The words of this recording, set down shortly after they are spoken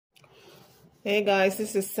Hey guys,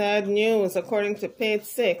 this is sad news. According to page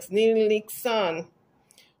 6, NeNe Leakes' son,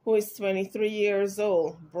 who is 23 years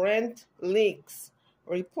old, Brent Leakes,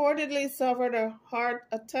 reportedly suffered a heart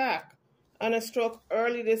attack and a stroke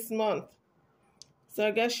early this month. So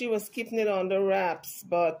I guess she was keeping it under wraps,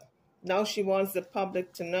 but now she wants the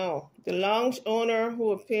public to know. The lounge owner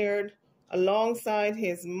who appeared alongside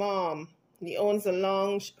his mom, he owns a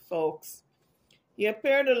lounge, folks. He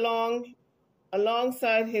appeared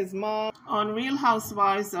alongside his mom on Real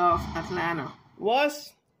Housewives of Atlanta,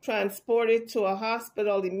 was transported to a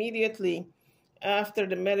hospital immediately after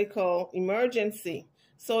the medical emergency.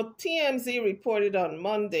 So TMZ reported on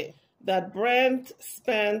Monday that Brent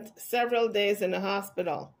spent several days in the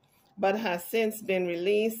hospital, but has since been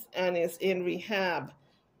released and is in rehab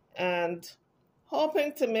and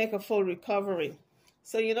hoping to make a full recovery.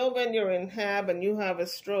 So when you're in rehab and you have a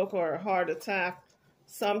stroke or a heart attack,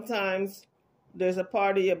 sometimes there's a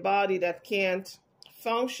part of your body that can't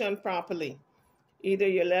function properly. Either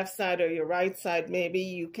your left side or your right side. Maybe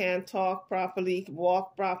you can't talk properly,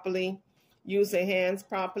 walk properly, use your hands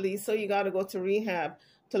properly. So you got to go to rehab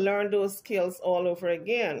to learn those skills all over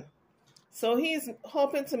again. So he's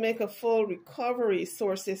hoping to make a full recovery,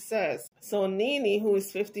 sources says. So NeNe, who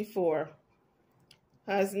is 54,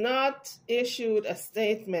 has not issued a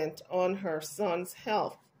statement on her son's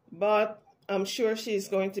health, but I'm sure she's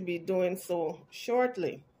going to be doing so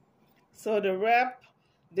shortly. So the rep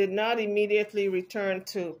did not immediately return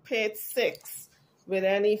to page 6 with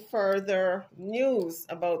any further news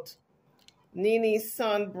about NeNe's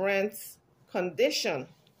son Brent's condition,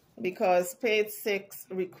 because page 6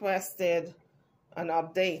 requested an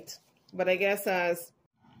update. But I guess as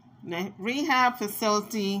the rehab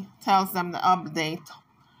facility tells them the update,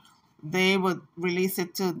 they would release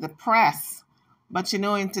it to the press. But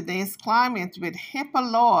in today's climate, with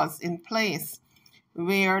HIPAA laws in place,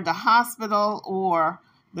 where the hospital or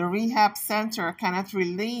the rehab center cannot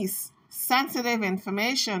release sensitive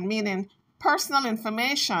information, meaning personal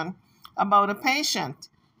information about a patient.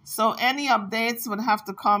 So any updates would have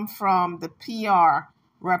to come from the PR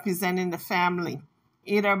representing the family,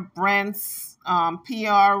 either Brent's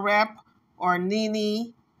PR rep or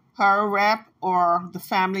NeNe, her rep, or the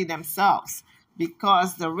family themselves,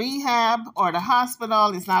 because the rehab or the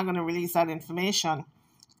hospital is not going to release that information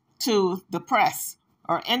to the press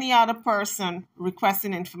or any other person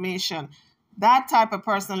requesting information, that type of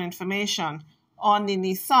personal information on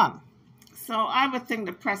NeNe's son. So I would think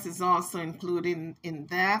the press is also included in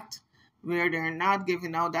that, where they're not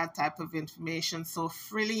giving out that type of information so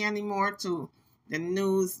freely anymore to the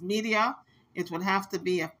news media. It would have to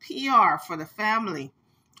be a PR for the family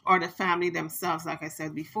or the family themselves, like I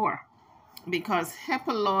said before, because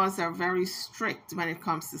HIPAA laws are very strict when it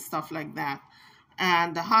comes to stuff like that.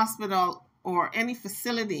 And the hospital or any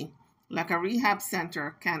facility like a rehab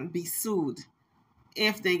center can be sued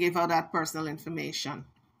if they give out that personal information.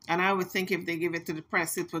 And I would think if they give it to the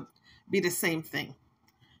press, it would be the same thing,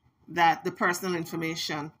 that the personal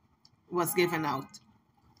information was given out.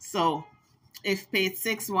 So if page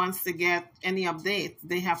 6 wants to get any updates,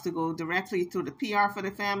 they have to go directly to the PR for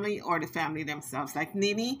the family or the family themselves, like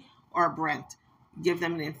NeNe or Brent. Give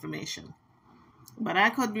them the information. But I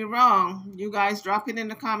could be wrong. You guys drop it in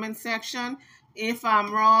the comment section. If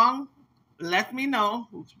I'm wrong, let me know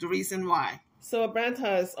the reason why. So Brent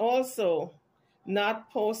has also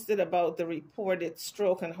not posted about the reported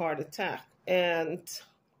stroke and heart attack, and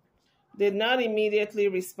did not immediately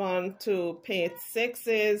respond to page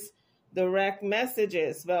 6's direct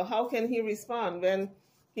messages. Well, how can he respond when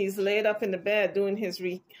he's laid up in the bed doing his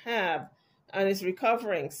rehab and is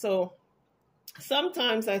recovering? So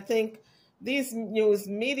sometimes I think these news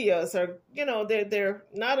medias are, they're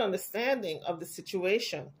not understanding of the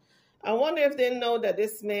situation. I wonder if they know that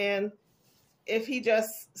this man, if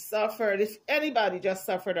anybody just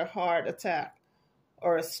suffered a heart attack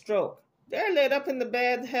or a stroke, they're laid up in the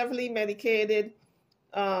bed, heavily medicated.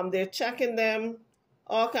 They're checking them,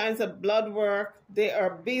 all kinds of blood work. They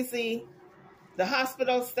are busy. The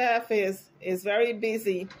hospital staff is very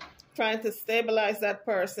busy trying to stabilize that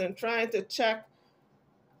person, trying to check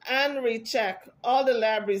and recheck all the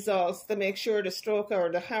lab results to make sure the stroke or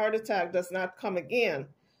the heart attack does not come again.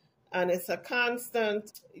 And it's a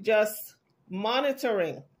constant just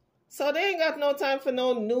monitoring. So they ain't got no time for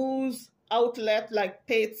no news outlet like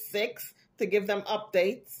page 6 to give them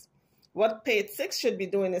updates. What page 6 should be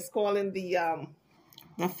doing is calling the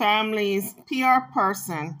family's PR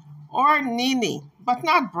person or NeNe, but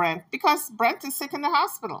not Brent, because Brent is sick in the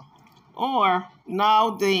hospital. Or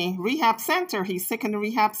now the rehab center, he's sick in the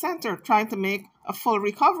rehab center trying to make a full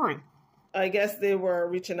recovery. I guess they were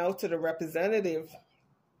reaching out to the representative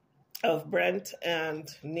of Brent and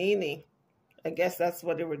NeNe. I guess that's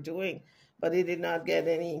what they were doing, but he did not get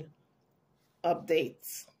any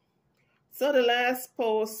updates. So the last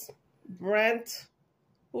post, Brent,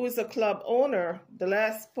 who is a club owner, the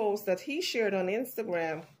last post that he shared on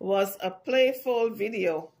Instagram was a playful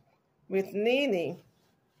video with NeNe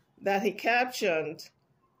that he captioned,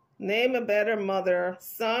 "Name a better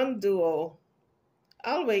mother-son duo.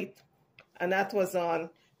 I'll wait." And that was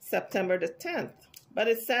on September the 10th. But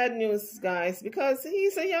it's sad news, guys, because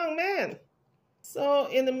he's a young man. So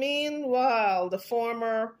in the meanwhile, the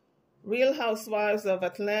former Real Housewives of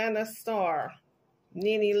Atlanta star,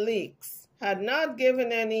 NeNe Leakes, had not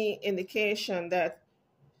given any indication that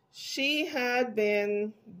she had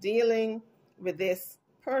been dealing with this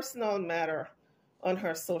personal matter on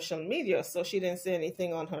her social media. So she didn't say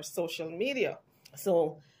anything on her social media.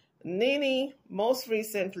 So NeNe most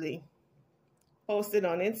recently posted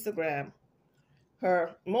on Instagram.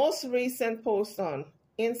 Her most recent post on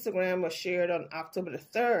Instagram was shared on October the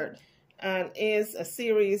 3rd and is a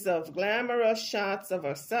series of glamorous shots of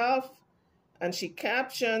herself, and she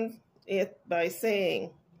captioned it by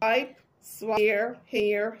saying, "Swipe, swipe,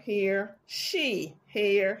 here, she,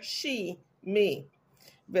 me,"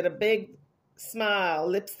 with a big smile,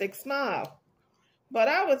 lipstick smile. But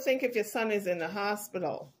I would think if your son is in the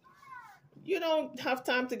hospital, you don't have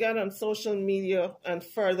time to get on social media and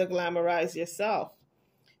further glamorize yourself.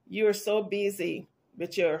 You're so busy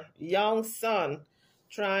with your young son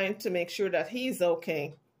trying to make sure that he's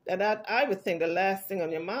okay, that I would think the last thing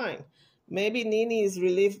on your mind. Maybe NeNe is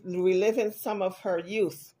reliving some of her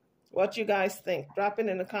youth. What you guys think? Drop it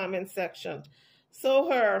in the comment section. So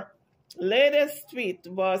her latest tweet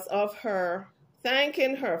was of her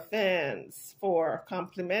thanking her fans for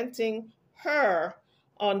complimenting her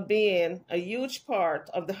on being a huge part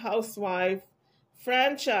of the Housewife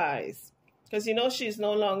franchise. Because you know she's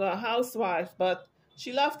no longer a housewife, but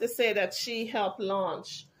she loved to say that she helped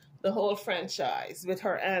launch the whole franchise with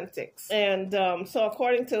her antics. And so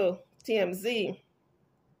according to TMZ,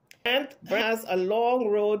 Brent has a long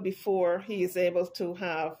road before he is able to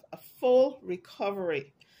have a full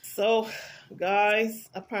recovery. So guys,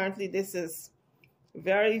 apparently this is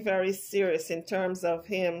very, very serious in terms of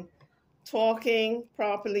him talking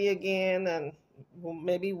properly again and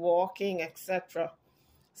maybe walking, etc.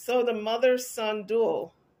 So the mother-son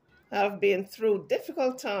duo have been through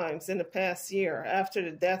difficult times in the past year after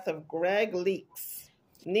the death of Greg Leakes,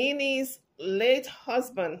 NeNe's late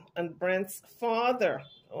husband and Brent's father.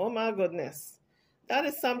 Oh my goodness. That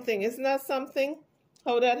is something. Isn't that something?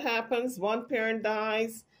 How that happens? One parent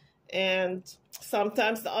dies and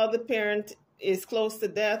sometimes the other parent is close to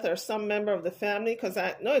death or some member of the family, because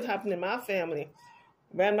I know it happened in my family.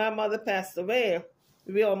 When my mother passed away,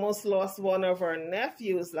 we almost lost one of our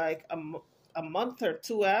nephews like a month or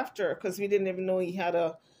two after, because we didn't even know he had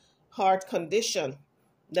a heart condition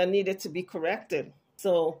that needed to be corrected.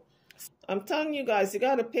 So I'm telling you guys, you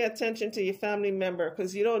got to pay attention to your family member,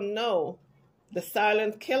 because you don't know the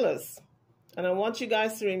silent killers. And I want you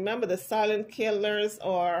guys to remember the silent killers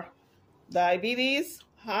are diabetes,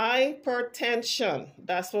 hypertension.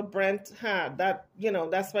 That's what Brent had. That, you know,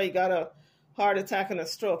 that's why he got a heart attack and a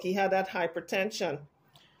stroke. He had that hypertension.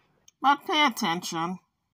 But pay attention.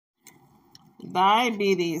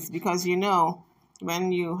 Diabetes, because you know,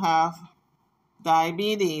 when you have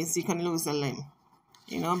diabetes, you can lose a limb.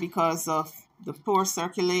 You know, because of the poor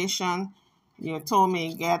circulation, your toe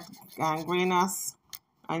may get gangrenous,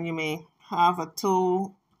 and you may have a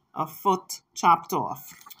toe, a foot chopped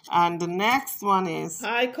off. And the next one is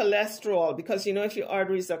high cholesterol, because you know, if your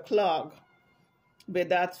arteries are clogged with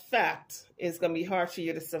that fat, it's going to be hard for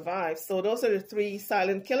you to survive. So those are the three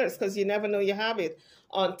silent killers, because you never know you have it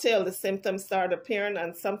until the symptoms start appearing,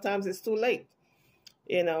 and sometimes it's too late.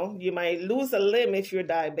 You know, you might lose a limb if you're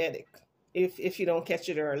diabetic, if you don't catch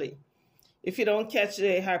it early. If you don't catch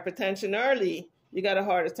the hypertension early, you got a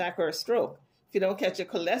heart attack or a stroke. If you don't catch your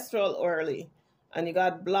cholesterol early and you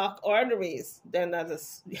got blocked arteries, then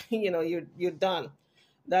that's you know, you're done.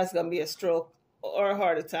 That's going to be a stroke or a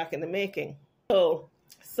heart attack in the making. So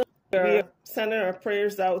we're sending our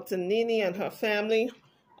prayers out to NeNe and her family,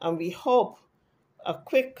 and we hope a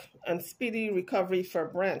quick and speedy recovery for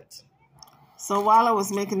Brent. So while I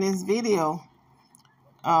was making this video,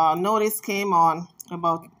 notice came on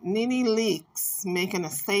about NeNe Leakes making a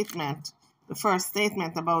statement, the first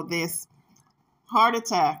statement about this heart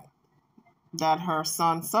attack that her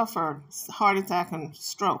son suffered, heart attack and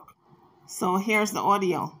stroke. So here's the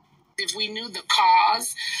audio. If we knew the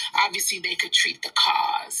cause, obviously they could treat the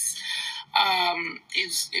cause.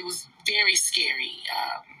 It was very scary.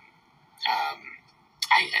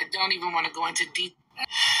 I don't even want to go into detail.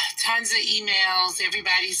 tons of emails.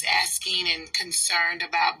 Everybody's asking and concerned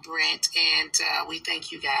about Brent, and we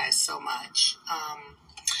thank you guys so much.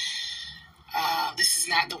 This is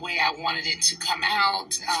not the way I wanted it to come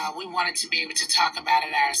out. We wanted to be able to talk about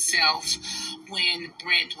it ourselves when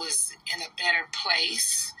Brent was in a better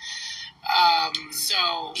place.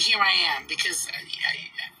 So here I am, because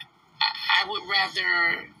I would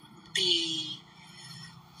rather the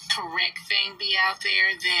correct thing be out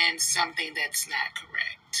there than something that's not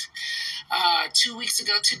correct. 2 weeks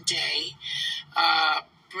ago today,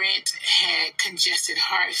 Brent had congested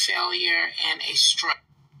heart failure and a stroke.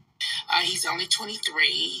 He's only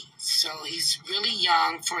 23, so he's really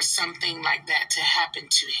young for something like that to happen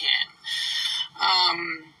to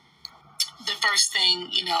him. The first thing,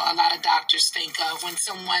 a lot of doctors think of when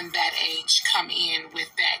someone that age come in with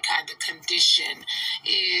that kind of condition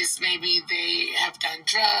is maybe they have done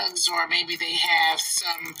drugs, or maybe they have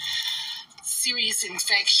some serious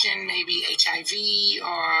infection, maybe HIV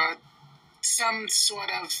or some sort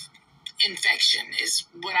of infection is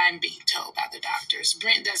what I'm being told by the doctors.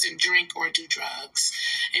 Brent doesn't drink or do drugs,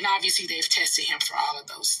 and obviously they've tested him for all of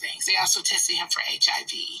those things. They also tested him for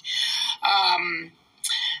HIV.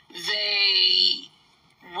 They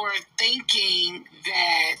were thinking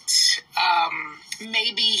that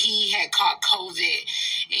maybe he had caught COVID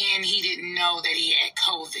and he didn't know that he had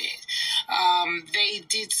COVID. They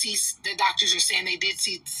did see, the doctors are saying they did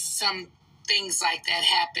see some things like that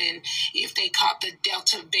happen if they caught the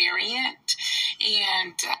Delta variant,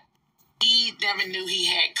 and he never knew he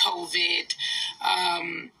had COVID.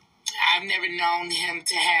 I've never known him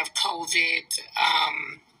to have COVID.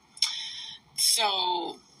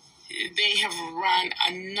 So they have run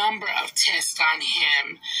a number of tests on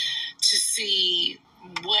him to see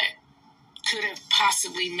what could have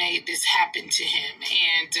possibly made this happen to him.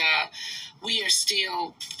 And we are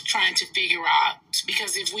still trying to figure out,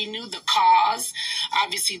 because if we knew the cause,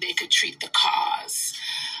 obviously they could treat the cause.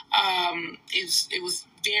 It was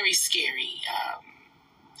very scary.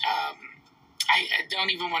 I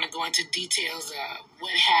don't even want to go into details of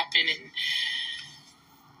what happened and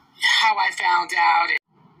how I found out.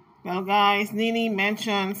 Well, guys, NeNe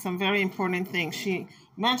mentioned some very important things. She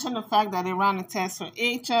mentioned the fact that they ran a test for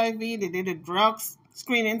HIV, they did a drug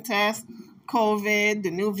screening test, COVID,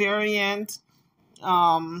 the new variant,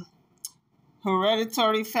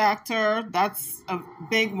 hereditary factor. That's a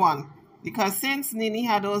big one, because since NeNe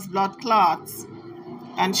had those blood clots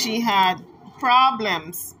and she had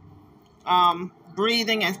problems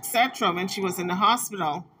breathing, etc., when she was in the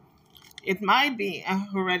hospital, it might be a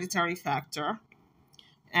hereditary factor.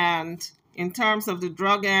 And in terms of the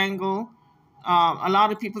drug angle, a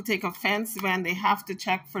lot of people take offense when they have to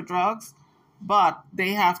check for drugs, but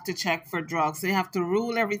they have to check for drugs. They have to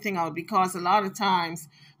rule everything out, because a lot of times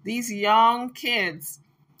these young kids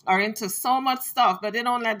are into so much stuff, but they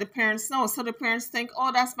don't let the parents know. So the parents think,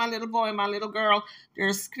 oh, that's my little boy, my little girl.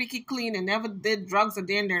 They're squeaky clean and never did drugs a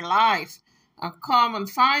day in their life. And come and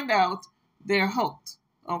find out they're hooked.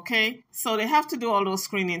 Okay? So they have to do all those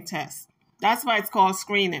screening tests. That's why it's called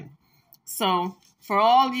screening. So for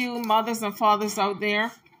all you mothers and fathers out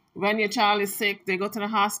there, when your child is sick, they go to the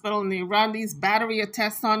hospital and they run these battery of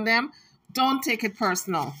tests on them. Don't take it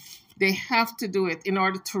personal. They have to do it in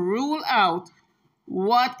order to rule out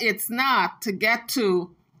what it's not, to get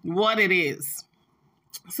to what it is.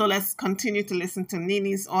 So let's continue to listen to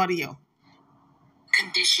NeNe's audio.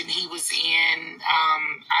 Condition he was in,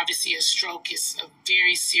 obviously a stroke is a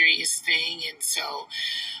very serious thing, and so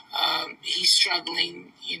he's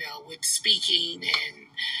struggling, with speaking, and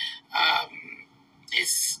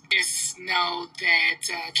just know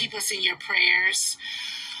that keep us in your prayers.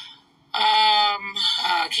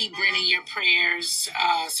 Keep bringing your prayers.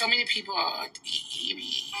 So many people are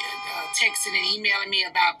texting and emailing me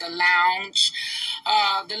about the lounge.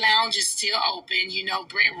 The lounge is still open.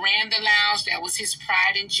 Brent ran the lounge. That was his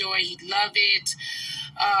pride and joy. He loved it.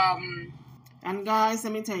 And guys,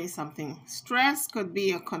 let me tell you something. Stress could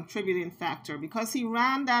be a contributing factor, because he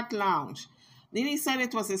ran that lounge. NeNe said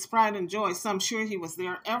it was his pride and joy, so I'm sure he was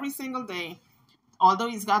there every single day. Although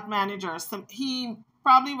he's got managers, he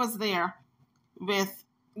probably was there with,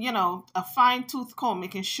 a fine-tooth comb,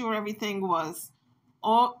 making sure everything was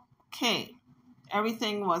okay.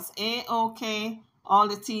 Everything was A-okay. All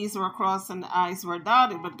the T's were crossed and the I's were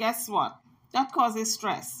dotted. But guess what? That causes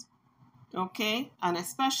stress. Okay? And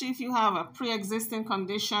especially if you have a pre-existing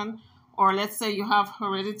condition, or let's say you have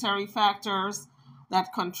hereditary factors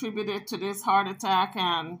that contributed to this heart attack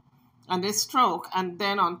and this stroke. And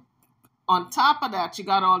then on top of that, you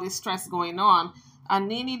got all this stress going on. And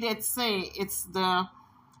NeNe did say it's the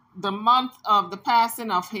month of the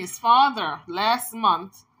passing of his father last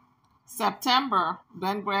month. September,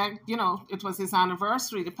 then Greg, it was his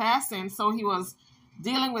anniversary, the passing, so he was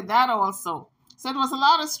dealing with that also. So it was a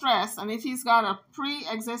lot of stress. And if he's got a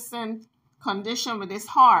pre-existing condition with his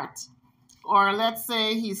heart, or let's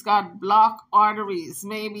say he's got blocked arteries,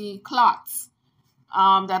 maybe clots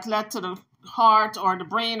that led to the heart or the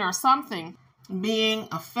brain or something being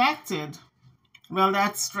affected, well,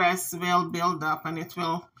 that stress will build up and it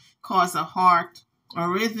will cause a heart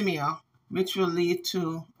arrhythmia, which will lead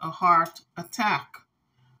to a heart attack.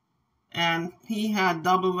 And he had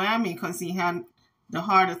double whammy because he had the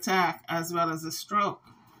heart attack as well as a stroke,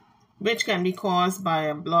 which can be caused by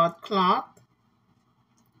a blood clot.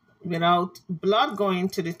 Without blood going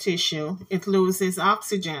to the tissue, it loses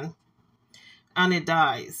oxygen and it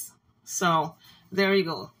dies. So there you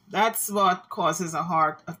go. That's what causes a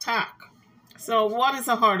heart attack. So what is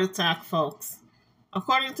a heart attack, folks?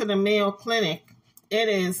 According to the Mayo Clinic, it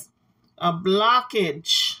is a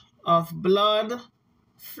blockage of blood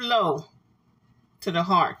flow to the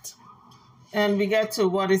heart. And we get to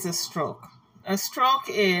what is a stroke. A stroke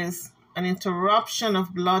is an interruption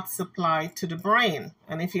of blood supply to the brain.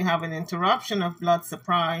 And if you have an interruption of blood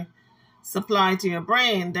supply to your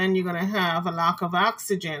brain, then you're going to have a lack of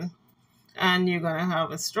oxygen and you're going to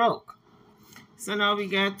have a stroke. So now we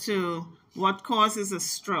get to what causes a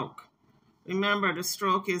stroke. Remember, the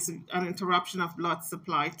stroke is an interruption of blood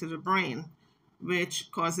supply to the brain,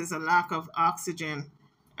 which causes a lack of oxygen,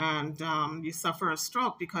 and you suffer a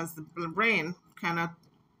stroke because the brain cannot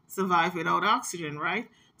survive without oxygen, right?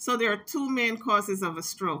 So there are two main causes of a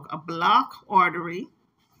stroke: a blocked artery.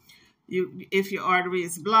 If your artery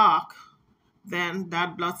is blocked, then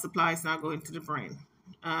that blood supply is not going to the brain,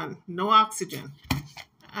 and no oxygen.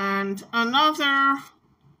 And another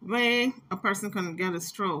way a person can get a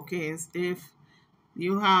stroke is if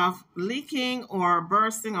you have leaking or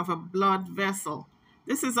bursting of a blood vessel.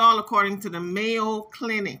 This is all according to the Mayo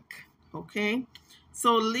Clinic, okay?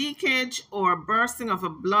 So leakage or bursting of a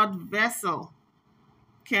blood vessel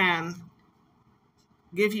can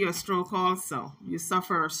give you a stroke also. You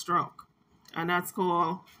suffer a stroke, and that's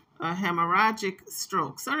called a hemorrhagic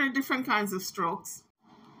stroke. So there are different kinds of strokes.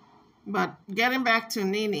 But getting back to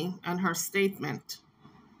NeNe and her statement.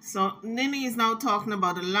 So NeNe is now talking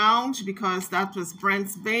about the lounge because that was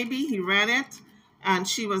Brent's baby. He read it. And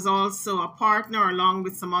she was also a partner along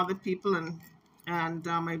with some other people and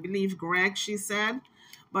I believe Greg, she said.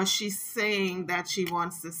 But she's saying that she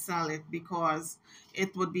wants to sell it because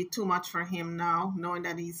it would be too much for him now, knowing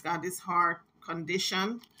that he's got this heart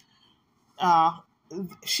condition.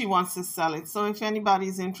 She wants to sell it. So if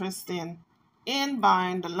anybody's interested in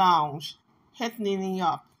buying the lounge, hit NeNe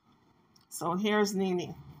up. So here's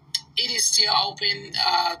NeNe. It is still open.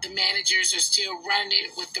 The managers are still running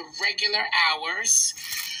it with the regular hours.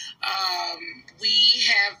 We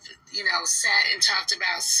have, sat and talked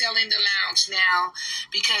about selling the lounge now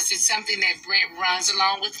because it's something that Brent runs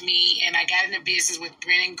along with me, and I got into business with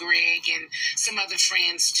Brent and Greg and some other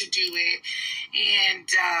friends to do it. And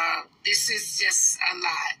this is just a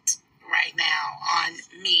lot right now on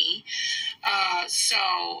me. So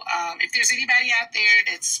if there's anybody out there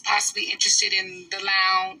that's possibly interested in the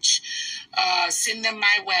lounge, send them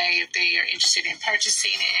my way if they are interested in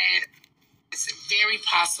purchasing it. It's very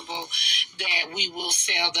possible that we will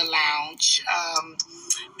sell the lounge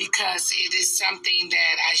because it is something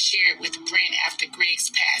that I shared with Brent after Greg's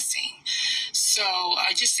passing. So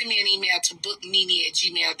just send me an email to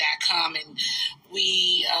booknene@gmail.com, and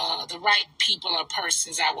we, the right people or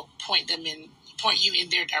persons, I will point you in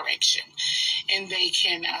their direction, and they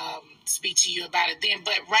can speak to you about it then.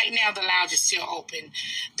 But right now, the lounge is still open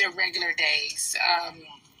their regular days.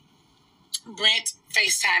 Brent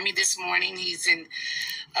FaceTimed me this morning. He's in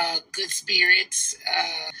good spirits.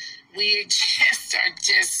 We are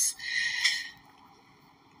just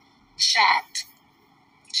shocked.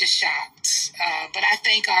 Just shocked. But I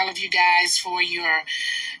thank all of you guys for your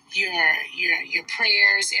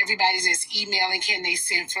prayers. Everybody that's emailing, can they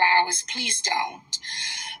send flowers? Please don't.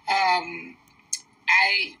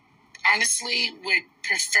 I honestly would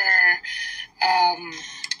prefer,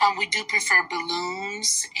 we do prefer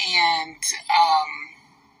balloons, and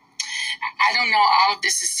I don't know, all of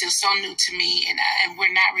this is still so new to me, and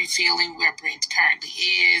we're not revealing where Brent currently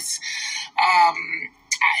is.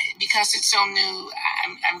 Because it's so new,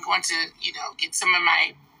 I'm going to, get some of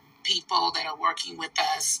my people that are working with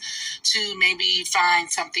us to maybe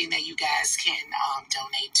find something that you guys can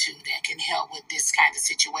donate to that can help with this kind of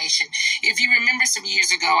situation. If you remember, some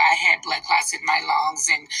years ago, I had blood clots in my lungs,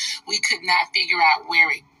 and we could not figure out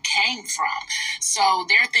where it came from. So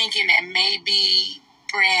they're thinking that maybe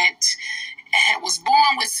Brent was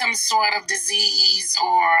born with some sort of disease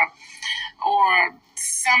or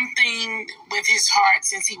his heart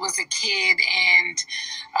since he was a kid, and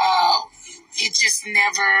it just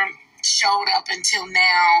never showed up until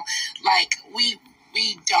now. Like, we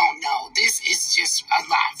don't know. This is just a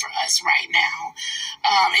lot for us right now,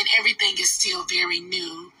 and everything is still very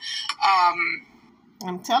new.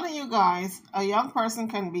 I'm telling you guys, a young person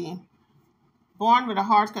can be born with a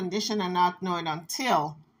heart condition and not know it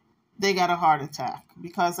until they get a heart attack.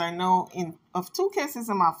 Because I know of two cases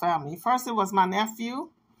in my family. First, it was my nephew.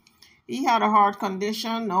 He had a heart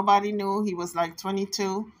condition. Nobody knew. He was like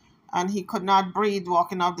 22, and he could not breathe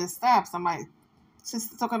walking up the steps. And my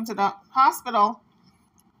sister took him to the hospital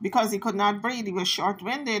because he could not breathe. He was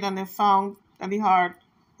short-winded, and they found that he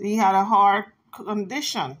had a heart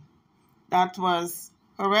condition that was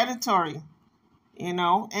hereditary,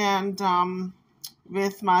 and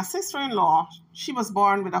with my sister-in-law, she was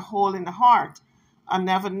born with a hole in the heart. I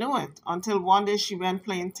never knew it until one day she went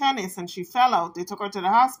playing tennis and she fell out. They took her to the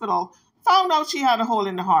hospital, found out she had a hole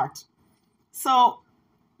in the heart. So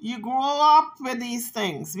you grow up with these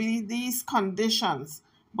things, with these conditions,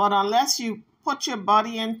 but unless you put your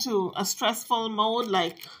body into a stressful mode,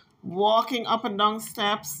 like walking up and down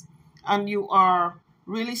steps, and you are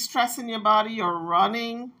really stressing your body, or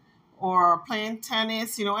running, or playing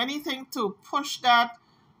tennis, anything to push that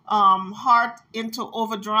heart into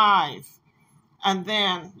overdrive, and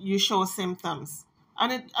then you show symptoms.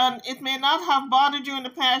 And it may not have bothered you in the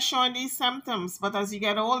past showing these symptoms, but as you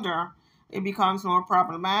get older, it becomes more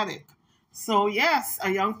problematic. So yes, a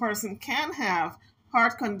young person can have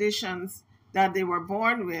heart conditions that they were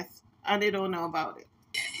born with and they don't know about it.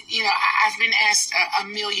 I've been asked a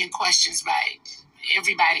million questions by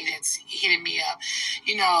everybody that's hitting me up.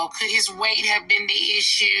 Could his weight have been the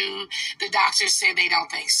issue? The doctors say they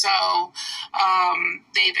don't think so.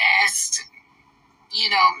 They've asked,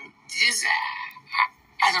 just,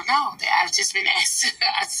 I don't know. I've just been asked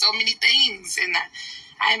so many things, and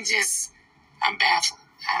I'm baffled.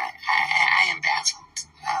 I am baffled.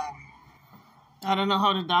 I don't know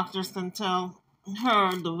how the doctors can tell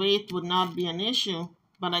her the weight would not be an issue,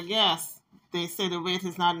 but I guess they say the weight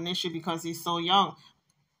is not an issue because he's so young.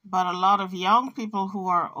 But a lot of young people who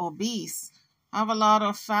are obese have a lot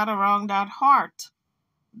of fat around that heart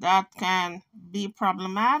that can be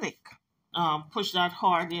problematic, push that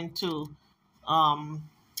heart into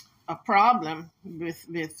a problem with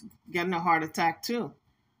getting a heart attack too.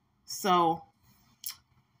 So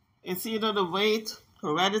it's either the weight,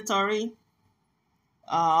 hereditary,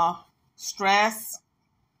 stress.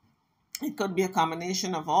 It could be a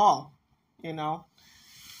combination of all, you know.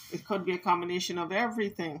 It could be a combination of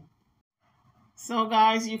everything. So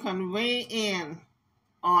guys, you can weigh in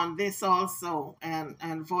on this also, and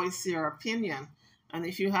voice your opinion. And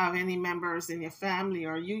if you have any members in your family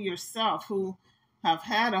or you yourself who have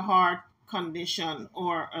had a heart condition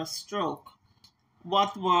or a stroke,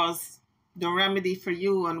 what was the remedy for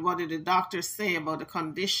you, and what did the doctor say about the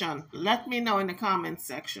condition? Let me know in the comment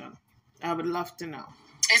section. I would love to know.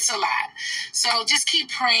 It's a lot. So just keep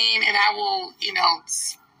praying, and I will,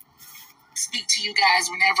 speak to you guys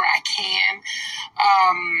whenever I can.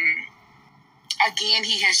 Again,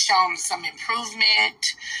 he has shown some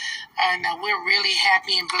improvement, and we're really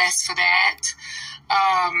happy and blessed for that.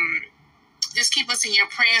 Just keep us in your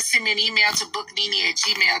prayers. Send me an email to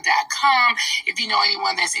booknene@gmail.com if you know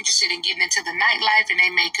anyone that's interested in getting into the nightlife and they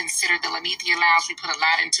may consider the Lenethea Lounge. We put a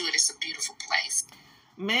lot into it. It's a beautiful place.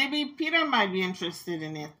 Maybe Peter might be interested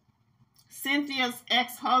in it. Cynthia's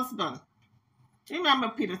ex-husband. Remember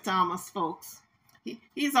Peter Thomas, folks?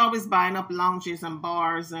 He's always buying up lounges and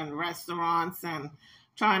bars and restaurants and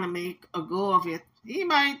trying to make a go of it. He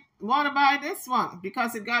might want to buy this one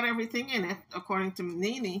because it got everything in it, according to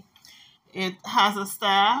NeNe. It has a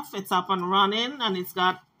staff, it's up and running, and it's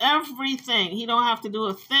got everything. He don't have to do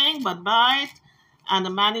a thing but buy it, and the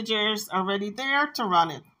managers are already there to run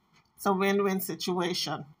it. It's a win-win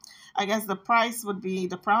situation. I guess the price would be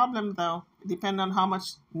the problem, though, depending on how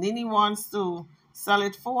much NeNe wants to sell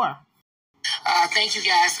it for. Thank you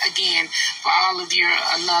guys again for all of your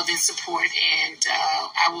love and support, and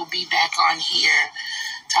I will be back on here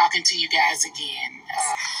talking to you guys again.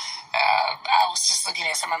 I was just looking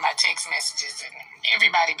at some of my text messages, and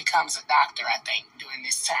everybody becomes a doctor, I think, during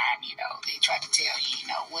this time. They try to tell you,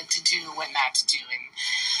 what to do, what not to do.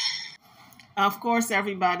 And of course,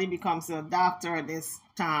 everybody becomes a doctor at this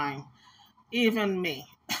time. Even me.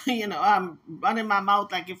 I'm running my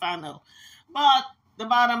mouth like if I know. But the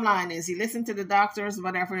bottom line is you listen to the doctors,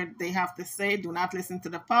 whatever they have to say. Do not listen to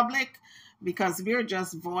the public, because we're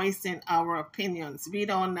just voicing our opinions. We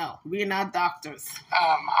don't know. We're not doctors.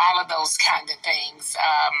 All of those kind of things.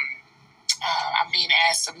 I'm being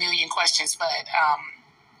asked a million questions, but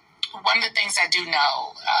One of the things I do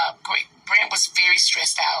know, Brent was very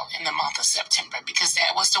stressed out in the month of September because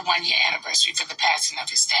that was the 1-year anniversary for the passing of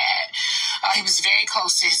his dad. He was very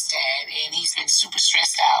close to his dad, and he's been super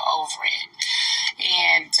stressed out over it.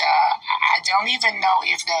 And I don't even know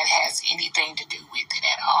if that has anything to do with it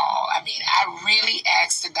at all. I mean, I really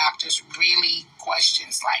asked the doctors really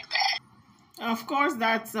questions like that. Of course,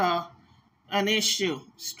 that's an issue.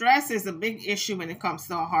 Stress is a big issue when it comes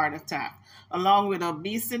to a heart attack, along with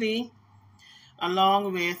obesity,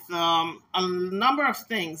 along with a number of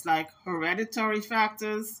things like hereditary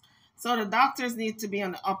factors. So the doctors need to be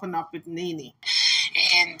on the up and up with NeNe.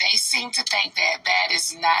 And they seem to think that that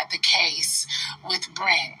is not the case with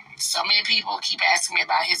Brent. So many people keep asking me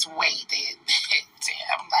about his weight.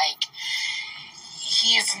 I'm like,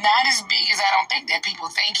 he is not as big as I don't think that people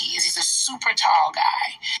think he is. He's a super tall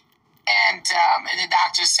guy. And the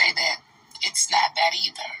doctors say that it's not that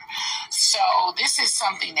either. So this is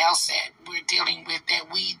something else that we're dealing with that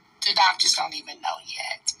the doctors don't even know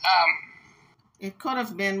yet. It could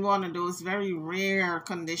have been one of those very rare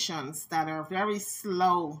conditions that are very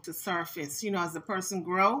slow to surface. You know, as the person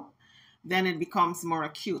grows, then it becomes more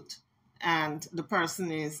acute and the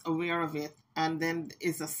person is aware of it. And then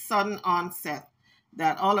it's a sudden onset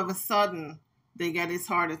that all of a sudden they get this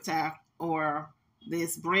heart attack or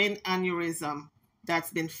this brain aneurysm that's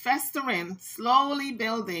been festering, slowly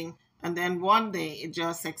building, and then one day it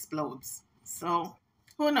just explodes. So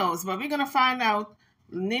who knows? But we're going to find out.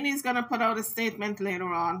 NeNe's going to put out a statement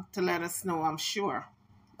later on to let us know, I'm sure.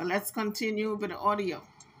 But let's continue with the audio.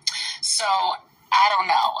 So, I don't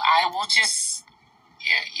know. I will just,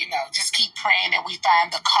 just keep praying that we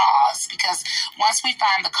find the cause. Because once we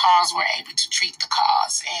find the cause, we're able to treat the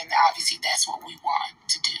cause. And obviously that's what we want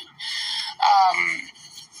to do.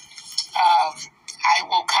 I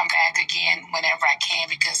will come back again whenever I can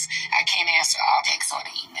because I can't answer all texts or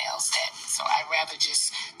the emails. So I'd rather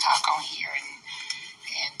just talk on here and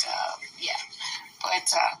yeah.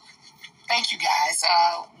 But thank you guys.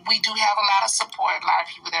 We do have a lot of support. A lot of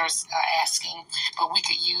people that are asking, but we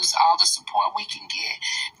could use all the support we can get.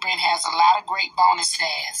 Brent has a lot of great bonus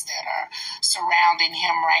dads that are surrounding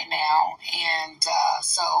him right now, and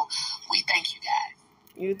so we thank you guys.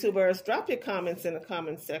 YouTubers, drop your comments in the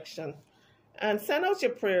comment section and send out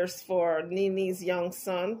your prayers for NeNe's young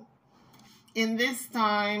son. In this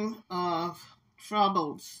time of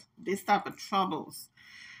troubles, this type of troubles,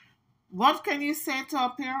 what can you say to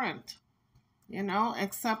a parent?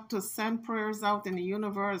 Except to send prayers out in the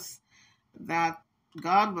universe that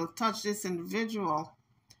God will touch this individual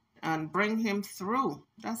and bring him through.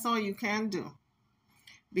 That's all you can do.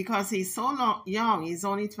 Because he's so young, he's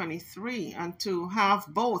only 23, and to have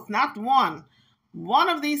both, not one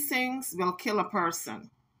of these things will kill a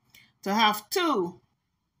person. To have two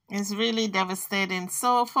is really devastating.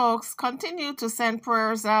 So, folks, continue to send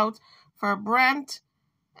prayers out for Brent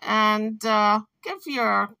and give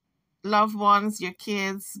your loved ones, your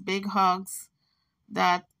kids, big hugs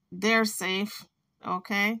that they're safe,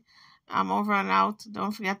 okay? I'm over and out.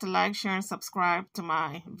 Don't forget to like, share, and subscribe to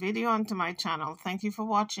my video and to my channel. Thank you for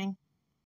watching.